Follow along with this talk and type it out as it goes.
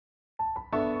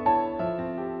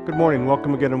Good morning.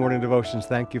 Welcome again to Morning Devotions.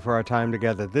 Thank you for our time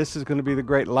together. This is going to be the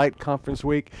Great Light Conference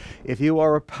week. If you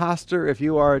are a pastor, if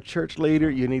you are a church leader,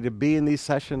 you need to be in these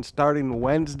sessions starting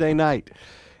Wednesday night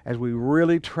as we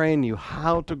really train you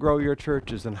how to grow your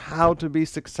churches and how to be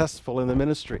successful in the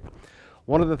ministry.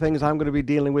 One of the things I'm going to be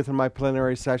dealing with in my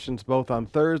plenary sessions, both on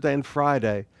Thursday and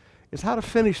Friday, is how to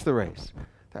finish the race.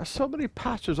 There are so many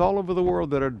pastors all over the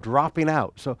world that are dropping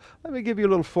out. So let me give you a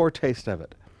little foretaste of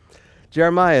it.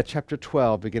 Jeremiah chapter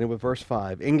 12, beginning with verse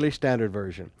 5, English Standard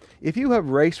Version. If you have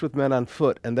raced with men on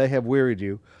foot and they have wearied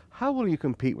you, how will you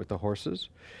compete with the horses?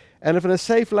 And if in a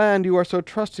safe land you are so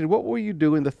trusting, what will you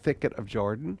do in the thicket of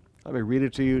Jordan? Let me read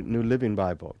it to you, New Living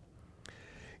Bible.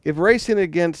 If racing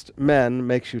against men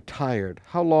makes you tired,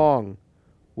 how long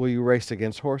will you race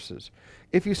against horses?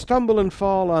 If you stumble and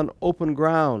fall on open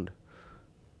ground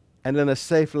and in a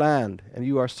safe land, and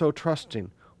you are so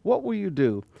trusting, what will you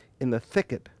do in the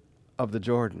thicket of the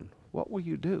Jordan? What will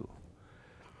you do?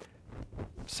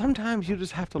 Sometimes you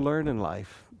just have to learn in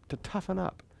life to toughen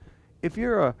up. If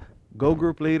you're a Go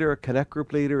Group leader, a Connect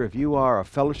Group leader, if you are a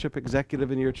fellowship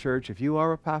executive in your church, if you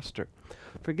are a pastor,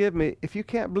 forgive me, if you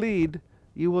can't bleed,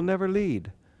 you will never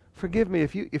lead. Forgive me,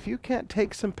 if you can't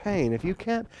take some pain, if you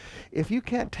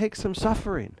can't take some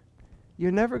suffering,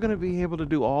 you're never going to be able to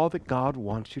do all that God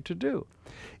wants you to do.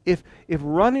 If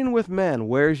running with men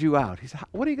wears you out, he said,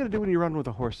 what are you going to do when you run with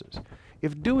the horses?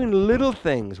 If doing little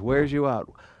things wears you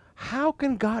out, how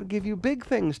can God give you big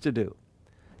things to do?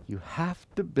 You have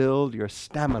to build your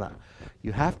stamina.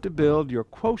 You have to build your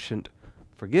quotient,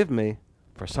 forgive me,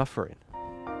 for suffering.